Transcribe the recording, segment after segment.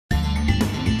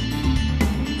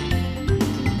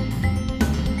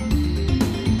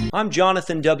I'm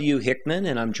Jonathan W. Hickman,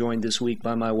 and I'm joined this week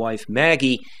by my wife,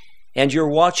 Maggie, and you're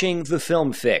watching The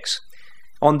Film Fix.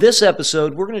 On this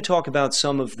episode, we're going to talk about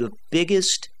some of the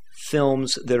biggest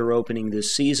films that are opening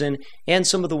this season and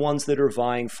some of the ones that are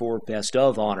vying for Best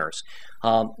of honors.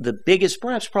 The biggest,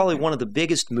 perhaps probably one of the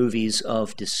biggest movies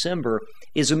of December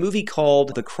is a movie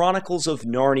called The Chronicles of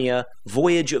Narnia,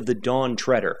 Voyage of the Dawn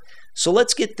Treader. So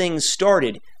let's get things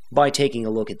started by taking a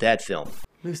look at that film.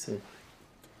 Lucy,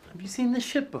 have you seen this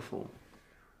ship before?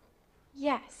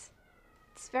 Yes.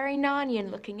 It's very Narnian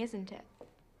looking, isn't it?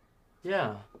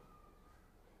 Yeah.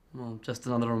 Well, just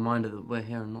another reminder that we're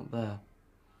here and not there.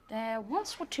 There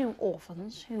once were two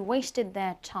orphans who wasted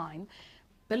their time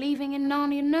believing in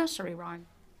Narnian nursery rhyme.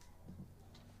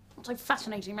 What's so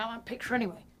fascinating about that picture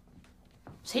anyway?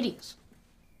 It's hideous.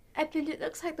 Edmund, it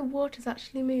looks like the water's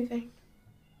actually moving.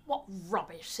 What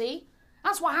rubbish, see?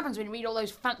 That's what happens when you read all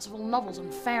those fanciful novels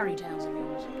and fairy tales of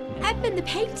yours. Edmund, the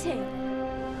painting!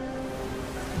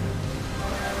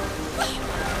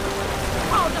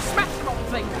 Oh, just smash the wrong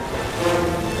thing!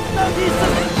 No,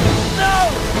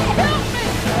 no! Help me!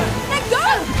 Let go!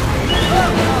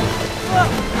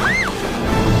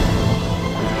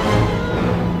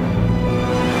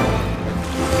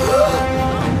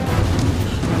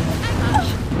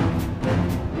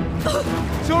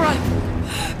 It's all right.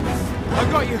 I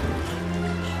got you.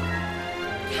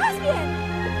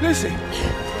 Caspian! Lucy.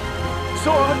 It's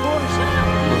all right,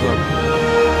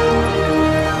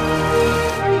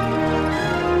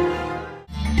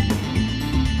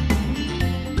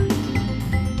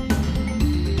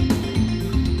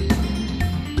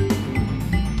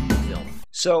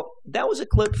 So that was a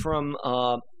clip from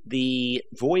The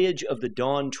Voyage of the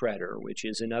Dawn Treader, which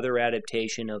is another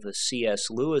adaptation of a C.S.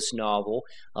 Lewis novel,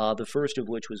 the first of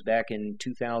which was back in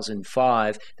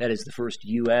 2005. That is the first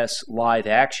U.S.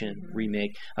 live-action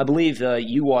remake. I believe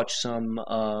you watched some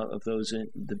of those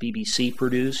the BBC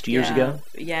produced years ago?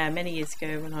 Yeah, many years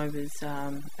ago when I was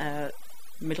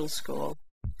middle school.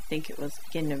 I think it was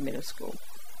beginning of middle school.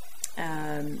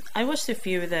 I watched a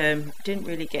few of them, didn't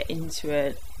really get into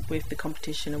it with the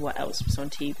competition and what else was on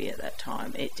TV at that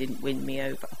time. It didn't win me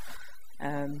over.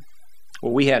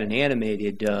 Well, we had an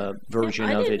animated version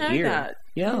of it here. That.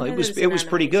 Yeah, it was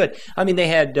pretty good. I mean, they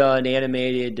had an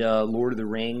animated Lord of the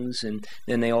Rings, and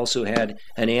then they also had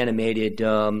an animated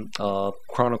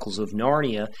Chronicles of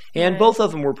Narnia, and both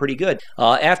of them were pretty good.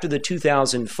 After the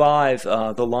 2005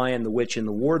 The Lion, the Witch, and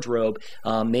the Wardrobe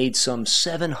made some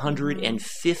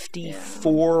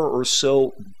 $754 or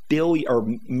so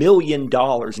million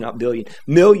dollars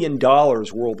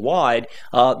worldwide.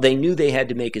 They knew they had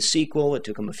to make a sequel. It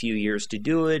took them a few years to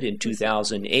do it. In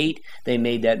 2008, they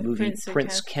made that movie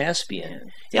Prince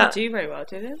Caspian. Yeah. Didn't do very well,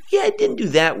 did it? Yeah, it didn't do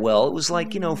that well. It was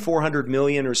like, 400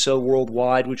 million or so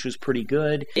worldwide, which was pretty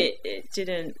good. It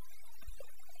didn't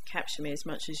capture me as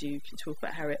much as you can talk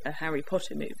about a Harry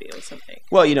Potter movie or something.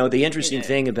 Well, the interesting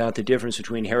thing about the difference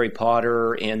between Harry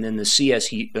Potter and then the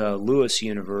C.S. Lewis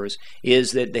universe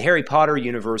is that the Harry Potter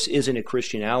universe isn't a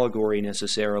Christian allegory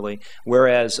necessarily,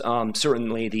 whereas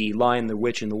certainly The Lion, the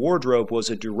Witch, and the Wardrobe was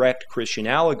a direct Christian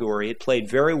allegory. It played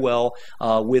very well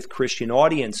with Christian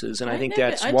audiences, and I think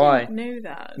that's why. I didn't know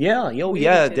that.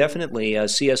 Yeah, definitely.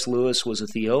 C.S. Lewis was a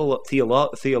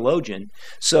theologian,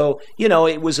 so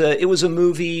it was a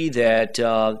movie that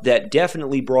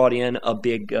definitely brought in a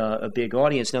big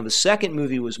audience. Now the second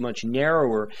movie was much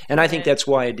narrower, and I think that's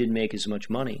why it didn't make as much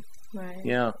money. Right.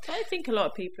 Yeah. I think a lot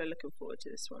of people are looking forward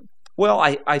to this one. Well,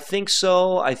 I think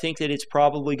so. I think that it's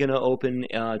probably going to open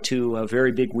to a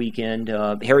very big weekend.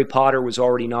 Harry Potter was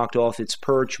already knocked off its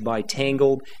perch by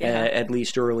Tangled, at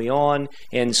least early on,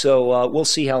 and so we'll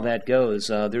see how that goes.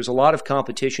 There's a lot of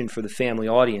competition for the family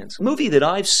audience. A movie that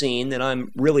I've seen that I'm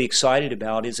really excited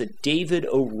about is a David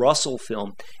O. Russell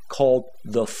film called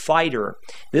The Fighter.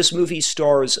 This movie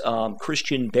stars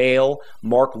Christian Bale,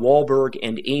 Mark Wahlberg,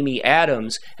 and Amy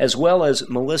Adams, as well as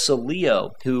Melissa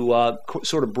Leo, who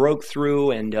sort of broke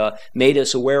through and made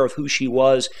us aware of who she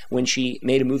was when she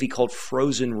made a movie called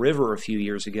Frozen River a few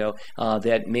years ago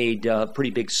that made a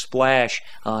pretty big splash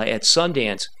at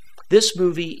Sundance. This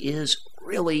movie is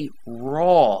really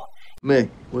raw. Mick,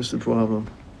 what's the problem?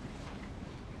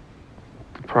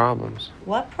 Problems.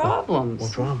 What problems?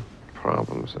 What's wrong?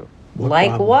 Problems.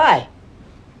 Like what?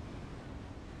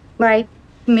 Like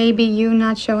maybe you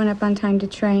not showing up on time to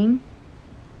train?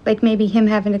 Like maybe him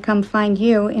having to come find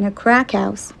you in a crack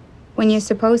house when you're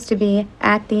supposed to be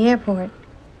at the airport?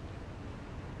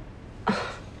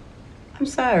 I'm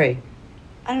sorry.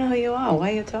 I don't know who you are.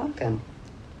 Why are you talking?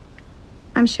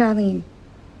 I'm Charlene.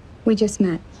 We just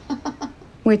met.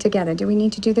 We're together. Do we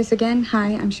need to do this again?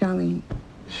 Hi, I'm Charlene.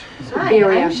 Hi,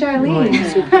 I'm Charlene.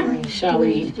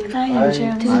 Charlene. Hi,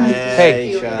 Charlene.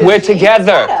 Hey, we're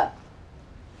together.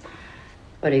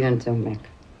 What are you gonna do, Mick?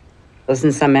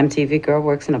 Listen, some MTV girl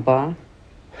works in a bar?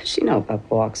 What's she know about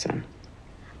boxing?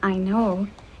 I know.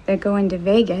 They're going to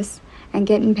Vegas and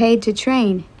getting paid to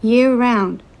train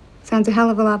year-round. Sounds a hell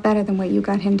of a lot better than what you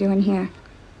got him doing here.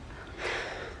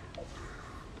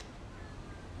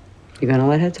 You gonna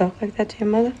let her talk like that to your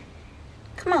mother?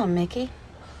 Come on, Mickey.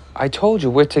 I told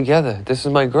you, we're together. This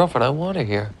is my girlfriend. I want her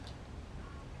here.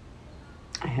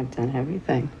 I have done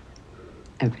everything.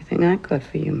 Everything I could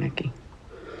for you, Mickey.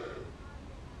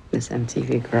 This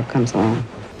MTV girl comes along.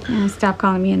 Stop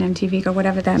calling me an MTV girl,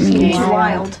 whatever that means. He's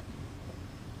wild.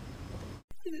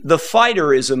 The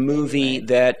Fighter is a movie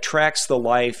that tracks the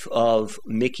life of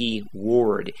Mickey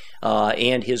Ward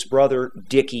and his brother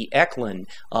Dickie Eklund.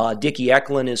 Dickie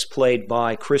Eklund is played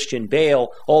by Christian Bale,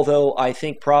 although I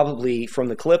think probably from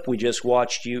the clip we just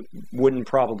watched you wouldn't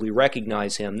probably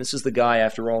recognize him. This is the guy,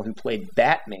 after all, who played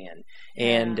Batman.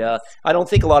 And I don't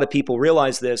think a lot of people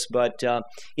realize this, but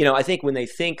I think when they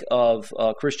think of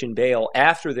Christian Bale,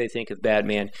 after they think of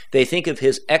Batman, they think of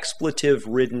his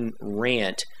expletive-ridden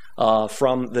rant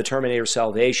from the Terminator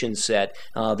Salvation set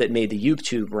that made the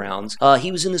YouTube rounds.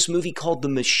 He was in this movie called The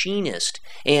Machinist,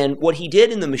 and what he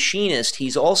did in The Machinist,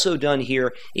 he's also done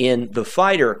here in The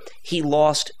Fighter. He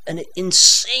lost an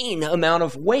insane amount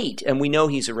of weight, and we know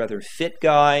he's a rather fit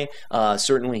guy.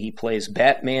 Certainly he plays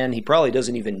Batman. He probably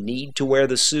doesn't even need to wear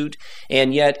the suit,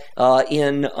 and yet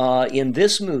in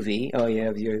this movie,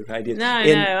 I did. No,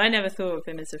 I never thought of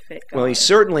him as a fit guy. Well, he's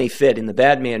certainly fit in the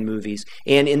Batman movies,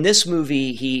 and in this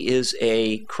movie he is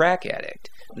a crack addict.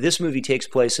 This movie takes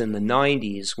place in the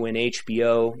 90s when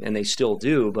HBO, and they still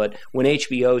do, but when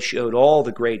HBO showed all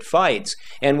the great fights.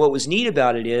 And what was neat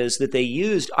about it is that they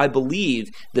used, I believe,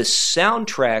 the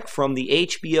soundtrack from the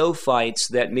HBO fights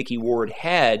that Mickey Ward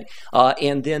had,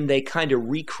 and then they kind of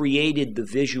recreated the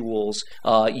visuals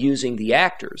using the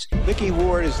actors. Mickey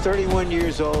Ward is 31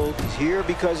 years old. He's here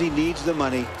because he needs the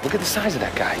money. Look at the size of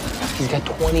that guy. He's got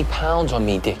 20 pounds on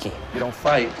me, Dickie. You don't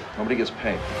fight, nobody gets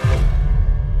paid.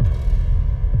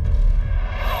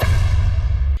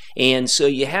 And so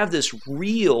you have this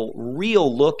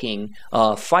real-looking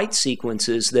fight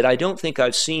sequences that I don't think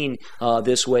I've seen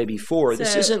this way before.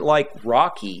 This isn't like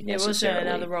Rocky, necessarily. It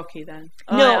wasn't another Rocky, then?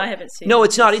 No, I haven't seen no,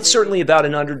 it's not. It's movie. certainly about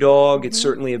an underdog. It's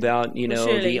certainly about,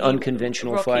 the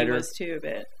unconventional Rocky fighter. Was too, a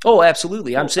bit. Oh,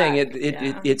 absolutely. I'm saying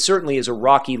it certainly is a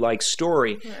Rocky-like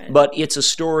story, but it's a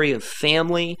story of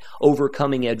family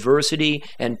overcoming adversity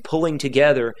and pulling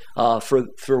together for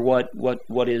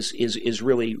what is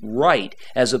really right,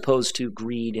 as opposed to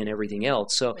greed and everything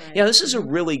else. So, this is a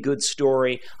really good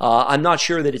story. I'm not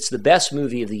sure that it's the best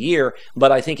movie of the year,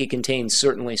 but I think it contains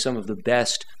certainly some of the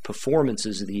best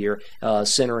performances of the year,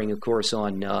 centering, of course,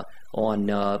 on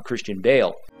Christian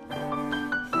Bale.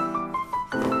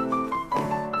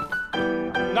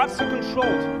 Not so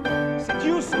controlled.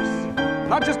 Seducers.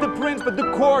 Not just the prince, but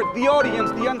the court, the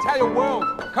audience, the entire world.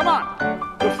 Come on.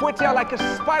 The fouettiere like a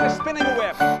spider spinning a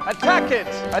web. Attack it!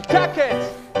 Attack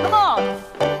it! Come on!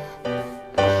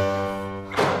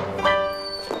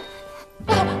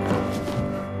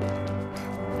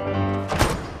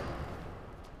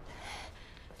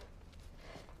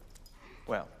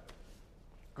 Well,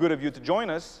 good of you to join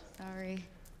us. Sorry.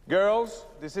 Girls,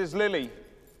 this is Lily.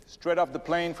 Straight off the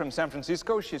plane from San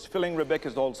Francisco. She's filling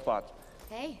Rebecca's old spot.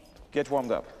 Hey. Get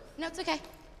warmed up. No, it's okay.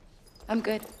 I'm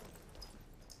good.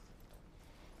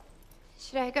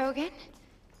 Should I go again?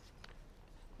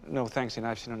 No, thanks, Ina.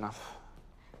 I've seen enough.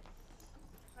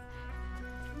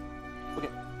 Okay.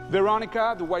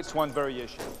 Veronica, the White Swan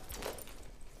variation.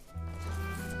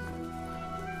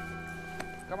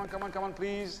 Come on,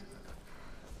 please.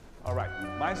 All right.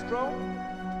 Maestro.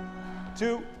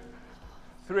 2,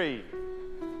 3.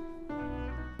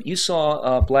 You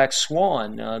saw Black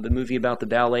Swan, the movie about the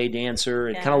ballet dancer.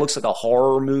 It kind of looks like a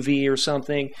horror movie or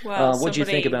something. Well, what did you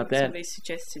think about that? Somebody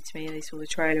suggested to me they saw the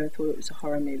trailer and thought it was a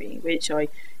horror movie, which I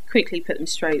quickly put them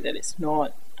straight that it's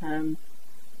not.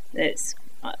 It's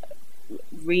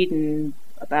reading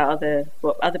about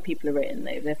what other people have written.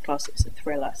 They've classed it as a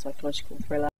thriller, psychological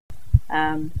thriller.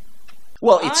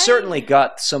 Well, it's certainly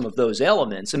got some of those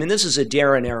elements. I mean, this is a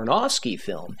Darren Aronofsky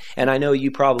film, and I know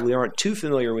you probably aren't too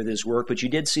familiar with his work, but you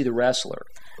did see The Wrestler.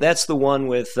 That's the one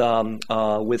with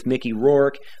Mickey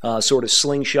Rourke, sort of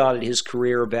slingshotted his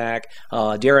career back.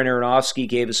 Darren Aronofsky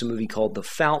gave us a movie called The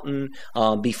Fountain.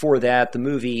 Before that, the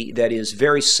movie that is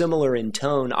very similar in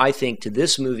tone, I think, to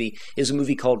this movie is a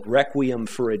movie called Requiem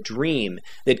for a Dream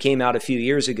that came out a few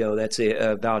years ago. That's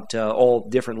about all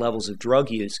different levels of drug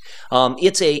use.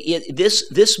 This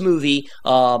this movie,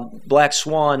 Black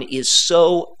Swan, is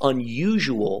so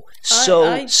unusual,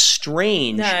 so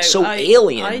strange, so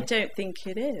alien. I don't think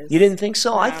it is. You didn't think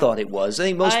so? No. I thought it was. I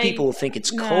think most people think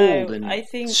it's cold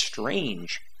and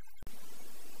strange.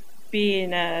 Being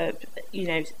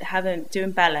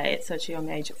doing ballet at such a young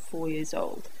age, at 4 years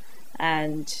old,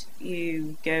 and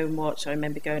you go and watch. I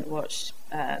remember going to watch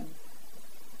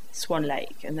Swan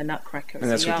Lake and the Nutcracker. And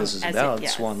that's what this is about,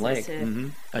 Swan Lake.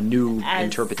 A new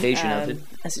interpretation of it.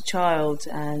 As a child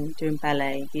and doing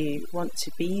ballet, you want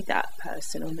to be that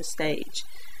person on the stage.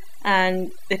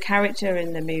 And the character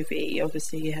in the movie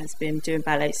obviously has been doing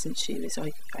ballet since she was,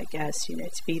 I guess, to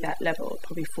be that level,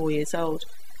 probably 4 years old.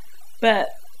 But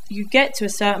you get to a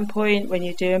certain point when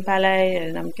you're doing ballet,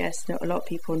 and I'm guessing not a lot of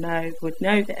people would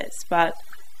know this, but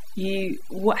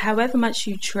however much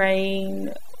you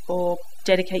train or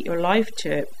dedicate your life to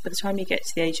it, by the time you get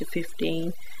to the age of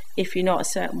 15, if you're not a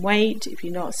certain weight, if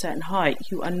you're not a certain height,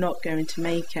 you are not going to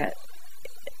make it.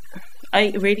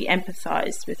 I really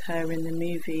empathized with her in the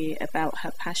movie about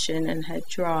her passion and her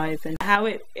drive, and how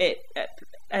it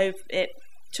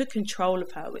took control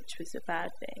of her, which was a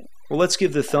bad thing. Well, let's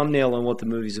give the thumbnail on what the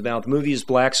movie's about. The movie is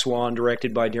Black Swan,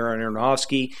 directed by Darren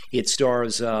Aronofsky. It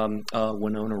stars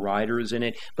Winona Ryder is in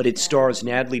it, but it stars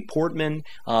Natalie Portman.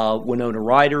 Winona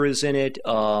Ryder is in it,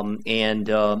 and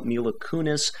Mila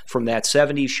Kunis from That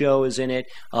 70s Show is in it,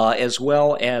 as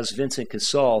well as Vincent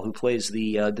Cassel, who plays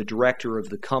the director of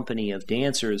the company of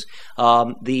dancers.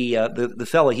 The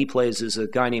fella he plays is a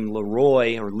guy named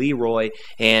Leroy,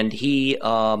 and he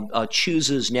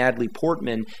chooses Natalie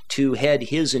Portman to head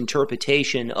his interpretation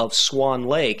of Swan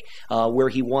Lake, where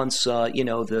he wants,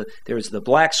 there's the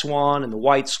black swan and the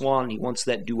white swan, and he wants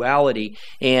that duality.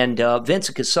 And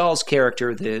Vincent Cassel's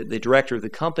character, the director of the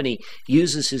company,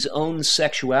 uses his own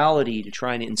sexuality to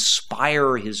try and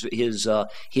inspire his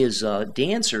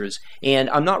dancers. And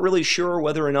I'm not really sure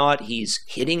whether or not he's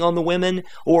hitting on the women,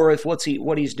 or if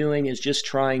what he's doing is just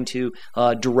trying to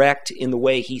direct in the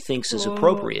way he thinks is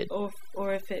appropriate.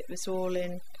 Or if it was all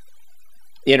in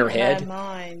her head.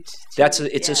 Mind.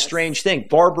 It's a strange thing.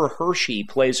 Barbara Hershey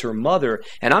plays her mother,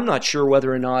 and I'm not sure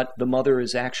whether or not the mother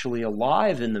is actually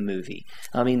alive in the movie.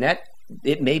 I mean,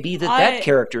 it may be that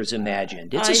character is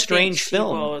imagined. It's a strange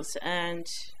film. She was, and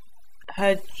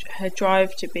her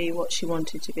drive to be what she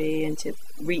wanted to be and to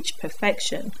reach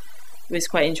perfection was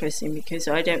quite interesting, because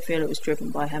I don't feel it was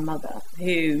driven by her mother,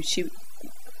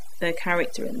 the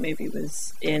character in the movie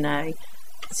was in a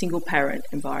single parent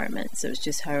environment, so it was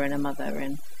just her and her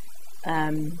mother,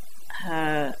 and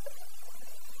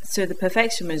so the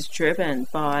perfection was driven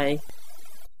by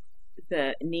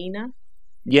the Nina.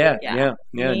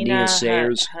 Nina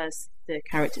Sayers. The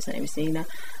character's name is Nina,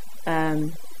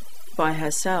 by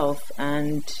herself,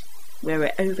 and where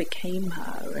it overcame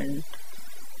her, and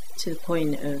to the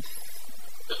point of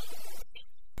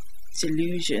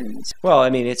delusions. Well, I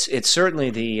mean, it's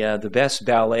certainly the best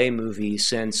ballet movie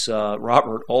since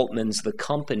Robert Altman's The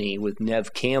Company with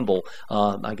Neve Campbell.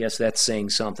 I guess that's saying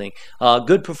something.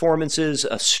 Good performances,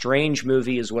 a strange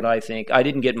movie is what I think. I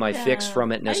didn't get my fix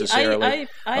from it necessarily.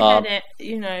 I had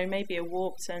it, maybe a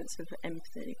warped sense of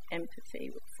empathy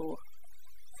for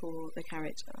the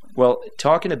character. Well,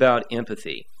 talking about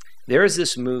empathy, there is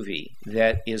this movie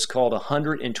that is called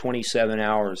 127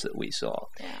 Hours that we saw.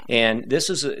 Yeah. And this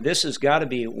has got to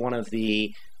be one of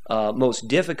the most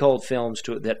difficult films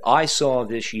that I saw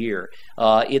this year.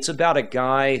 It's about a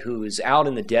guy who is out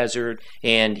in the desert,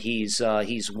 and he's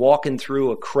walking through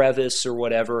a crevice or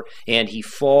whatever, and he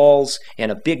falls,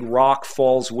 and a big rock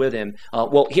falls with him.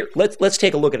 Well, here, let's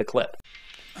take a look at a clip.